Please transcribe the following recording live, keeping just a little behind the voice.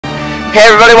Hey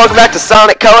everybody, welcome back to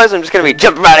Sonic Colors. I'm just going to be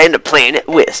jumping right into Planet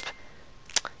Wisp.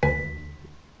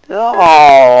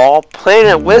 Oh,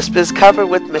 Planet Wisp is covered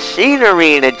with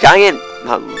machinery and a giant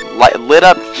lit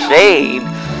up chain.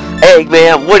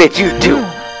 Eggman, what did you do?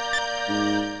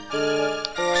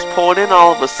 Just pulled in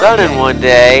all of a sudden one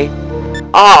day.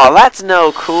 Oh, that's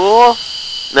no cool.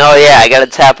 No, yeah, I gotta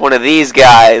tap one of these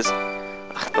guys.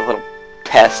 Ugh, the little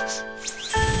pests.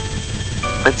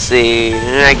 Let's see.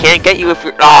 I can't get you if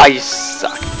you're. Oh, you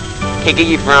suck. Can't get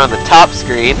you if you're on the top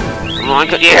screen. Come on,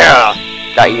 yeah.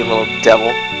 Got you, little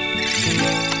devil.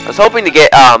 I was hoping to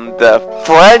get the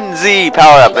Frenzy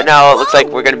power up, but no, it looks like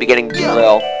we're gonna be getting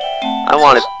Drill. I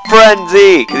wanted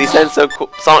Frenzy because he sounds so cool.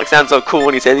 Sonic sounds so cool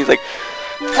when he says he's like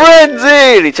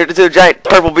Frenzy, and he turned into a giant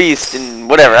purple beast and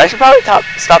whatever. I should probably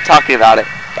stop talking about it.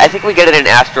 I think we get it in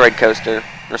Asteroid Coaster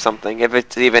or something if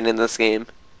it's even in this game.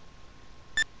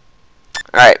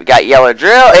 Alright, we got Yellow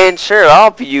Drill, and sure,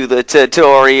 I'll view the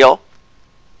tutorial.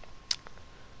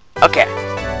 Okay.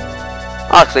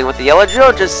 I'll explain what the Yellow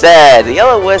Drill just said. The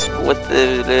Yellow Wisp with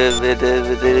the...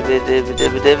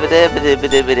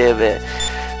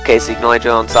 Okay, so you can only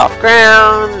drill on soft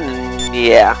ground.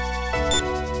 Yeah.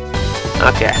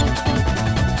 Okay.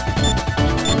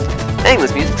 Dang,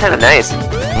 this music's kind of nice.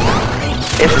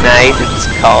 It's nice, it's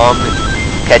calm,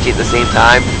 and catchy at the same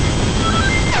time.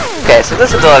 Okay, so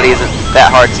this ability isn't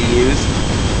that hard to use.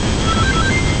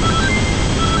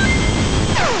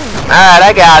 Alright,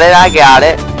 I got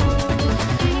it.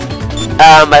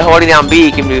 By holding down B,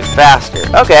 you can move faster.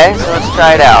 Okay, so let's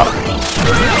try it out.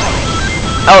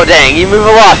 Oh, dang, you move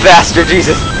a lot faster,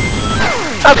 Jesus.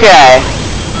 Okay.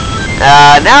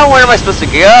 Now where am I supposed to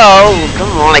go?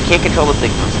 Come on, I can't control this thing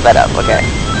from sped up. Okay.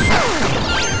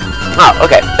 Oh,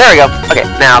 okay, there we go. Okay,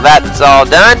 now that's all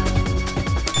done.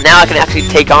 Now I can actually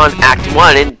take on Act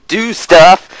 1 and do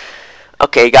stuff.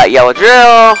 Okay, got Yellow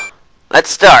Drill. Let's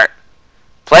start.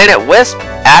 Planet Wisp,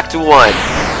 Act 1.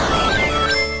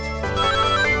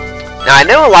 Now I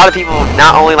know a lot of people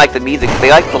not only like the music, they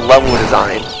like the level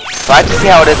design. So I have to see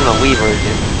how it is in the Wii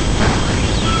version.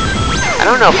 I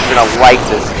don't know if I'm gonna like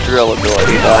this drill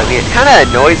ability though. I mean, it kind of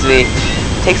annoys me.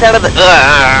 It takes out of the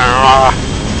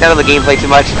gameplay too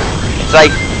much. It's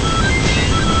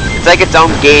like its own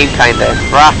game, kinda.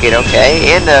 Rocket,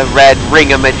 okay, and a red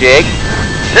ringamajig.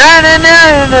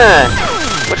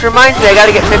 Which reminds me, I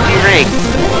gotta get 50 rings.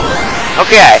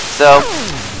 Okay, so,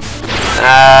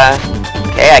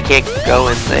 okay, I can't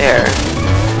go in there.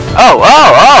 Oh,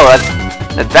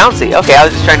 that's bouncy. Okay, I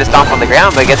was just trying to stomp on the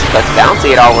ground, but I guess if that's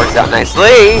bouncy, it all works out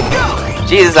nicely.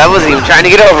 Jesus, I wasn't even trying to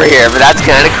get over here, but that's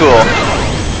kinda cool.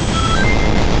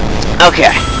 Okay.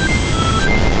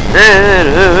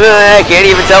 I can't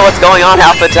even tell what's going on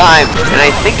half the time. And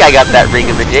I think I got that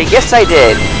ringamajig. Yes, I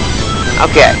did.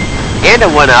 Okay. And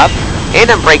a 1-up. And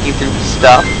I'm breaking through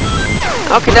stuff.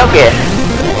 Okay.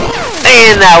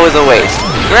 And that was a waste.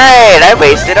 Great, I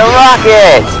wasted a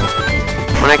rocket.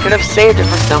 When I could have saved it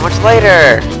for so much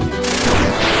later.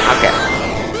 Okay.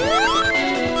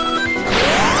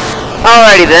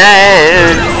 Alrighty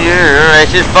then. I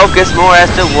should focus more as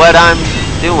to what I'm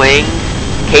doing.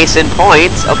 Case in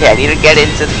point. Okay, I need to get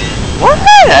into... What?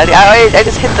 I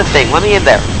just hit the thing. Let me in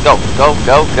there. Go.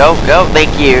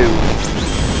 Thank you.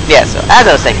 Yeah, so as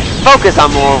I was saying, focus on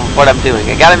more of what I'm doing.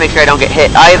 I gotta make sure I don't get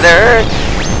hit either.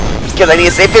 Because I need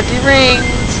to save 50 rings.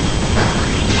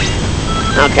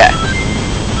 Okay.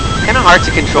 Kind of hard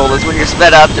to control this when you're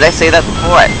sped up. Did I say that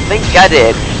before? I think I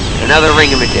did. Another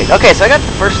ringamajig. Okay, so I got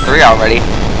the first 3 already.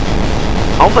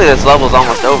 Hopefully this level's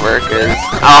almost over, because...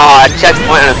 Oh,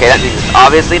 checkpoint. Okay, that means it's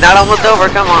obviously not almost over.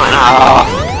 Come on. Oh.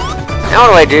 Now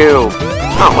what do I do?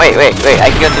 Oh, wait. I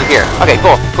can go through here. Okay,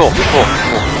 cool.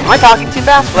 Am I talking too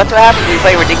fast? Well, that's what happens when you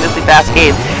play a ridiculously fast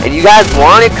game. And you guys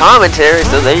wanted commentary,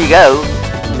 so there you go.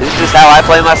 This is just how I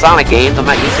play my Sonic games. I'm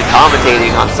not used to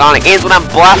commentating on Sonic games when I'm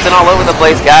blasting all over the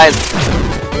place, guys.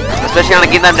 Especially on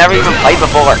a game that I've never even played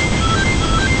before.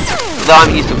 Although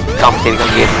I'm used to commentating on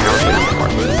games I've never played before.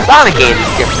 Sonic game is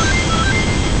different.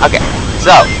 Okay,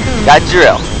 so, got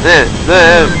Drill.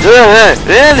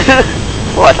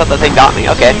 Oh, I thought that thing got me.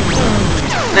 Okay.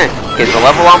 Okay, is the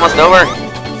level almost over?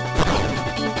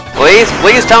 Please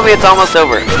tell me it's almost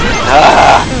over.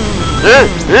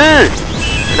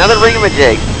 Another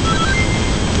ringamajig.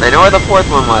 I know where the 4th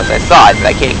one was. I saw it,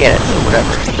 but I can't get it, so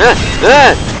whatever.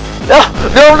 No.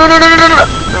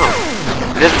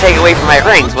 It doesn't take away from my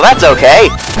rings. Well, that's okay.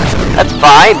 That's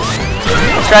fine.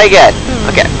 Let's try again.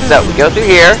 Okay, so we go through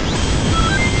here.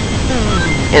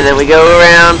 And then we go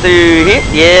around through here.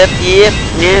 Yep.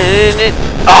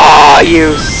 Oh,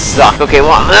 you suck. Okay,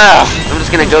 well, I'm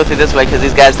just gonna go through this way because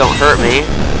these guys don't hurt me.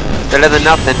 Better than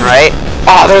nothing, right?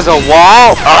 Oh, there's a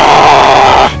wall?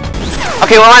 Oh.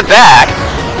 Okay, well, I'm back.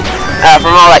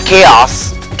 From all that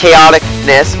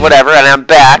chaoticness, whatever, and I'm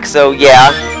back, so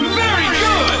yeah.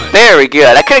 Very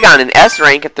good. I could have gotten an S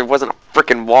rank if there wasn't a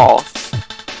freaking wall.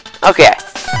 Okay.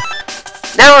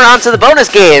 Now we're on to the bonus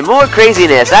game. More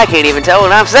craziness. I can't even tell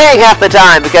what I'm saying half the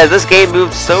time because this game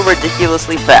moves so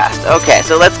ridiculously fast. Okay,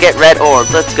 so let's get red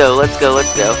orbs. Let's go, let's go,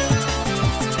 let's go.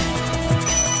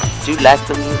 Do you like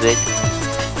the music?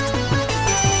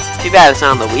 Too bad it's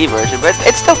not on the Wii version, but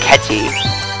it's still catchy.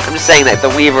 I'm just saying that the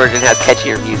Wii version has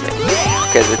catchier music.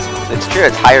 Because it's true,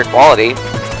 it's higher quality.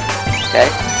 Okay?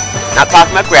 Not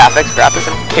talking about graphics. Graphics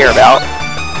I don't care about.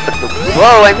 But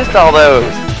whoa, I missed all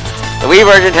those. The Wii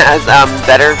version has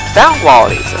better sound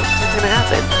quality, so what's gonna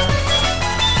happen?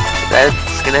 That's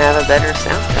gonna have a better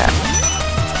soundtrack.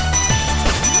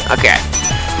 Okay.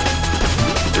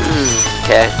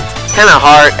 Okay. It's kind of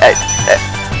hard.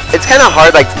 It's kind of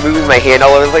hard, like moving my hand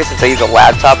all over the place since I use a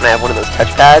laptop and I have one of those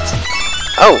touchpads.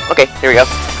 Oh, okay. Here we go.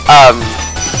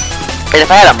 And if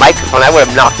I had a microphone, I would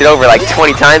have knocked it over like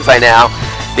 20 times by now.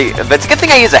 But it's a good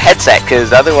thing I use a headset,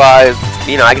 because otherwise,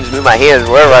 you know, I can just move my hands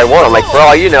wherever I want. Like, for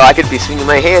all you know, I could be swinging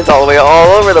my hands all the way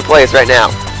all over the place right now.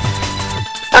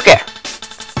 Okay.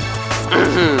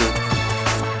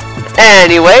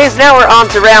 Anyways, now we're on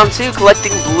to round 2,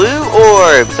 collecting blue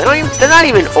orbs. They're not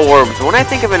even orbs. When I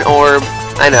think of an orb,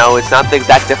 I know it's not the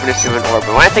exact definition of an orb,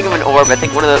 but when I think of an orb, I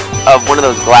think one of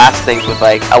those glass things with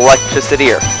like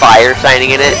electricity or fire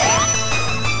shining in it.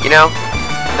 You know?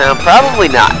 No,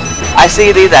 probably not. I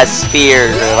see these as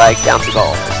spheres or like bouncy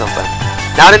balls or something.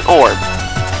 Not an orb.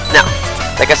 No,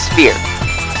 like a sphere.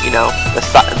 You know,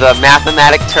 the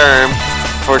mathematic term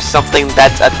for something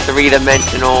that's a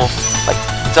three-dimensional, like,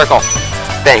 circle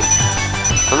thing.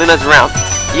 Something that's round.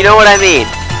 You know what I mean?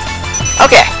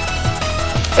 Okay.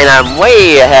 And I'm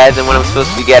way ahead than what I'm supposed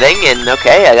to be getting, and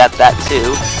okay, I got that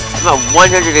too. I'm at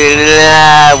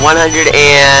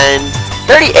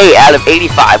 138 out of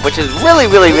 85, which is really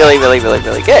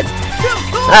good.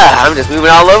 I'm just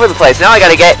moving all over the place. Now I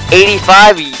gotta get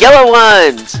 85 yellow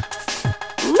ones.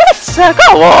 Let's go.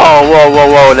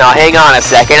 Whoa. Now hang on a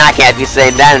second. I can't be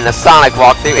saying that in a Sonic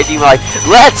walkthrough. It'd be like,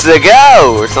 let's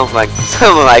go, or something like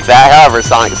that. However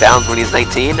Sonic sounds when he's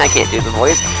 19. I can't do the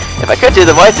voice. If I could do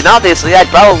the voice, then obviously I'd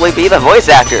probably be the voice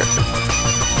actor.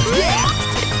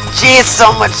 Geez,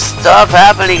 so much stuff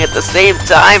happening at the same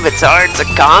time, it's hard to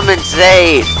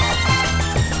compensate.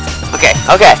 Okay.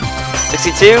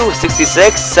 62,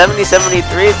 66, 70,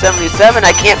 73, 77.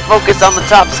 I can't focus on the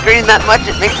top screen that much,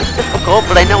 it makes it difficult,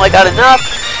 but I know I got enough.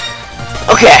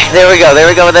 Okay, there we go.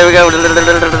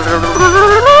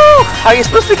 How are you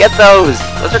supposed to get those?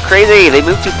 Those are crazy, they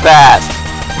move too fast.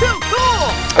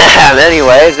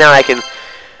 Anyways, now I can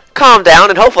calm down,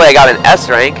 and hopefully I got an S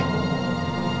rank.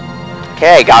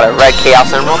 Okay, got a red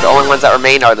Chaos Emerald. The only ones that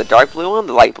remain are the dark blue one,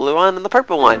 the light blue one, and the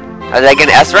purple one. Did I get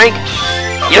an S rank?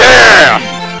 Yeah!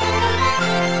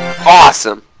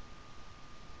 Awesome.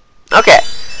 Okay.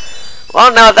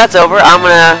 Well, now that that's over, I'm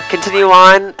gonna continue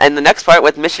on in the next part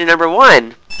with mission number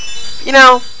 1. You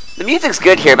know, the music's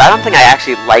good here, but I don't think I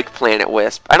actually like Planet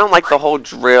Wisp. I don't like the whole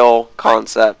drill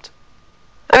concept.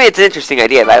 I mean, it's an interesting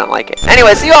idea, but I don't like it.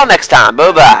 Anyway, see you all next time.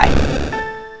 Bye-bye.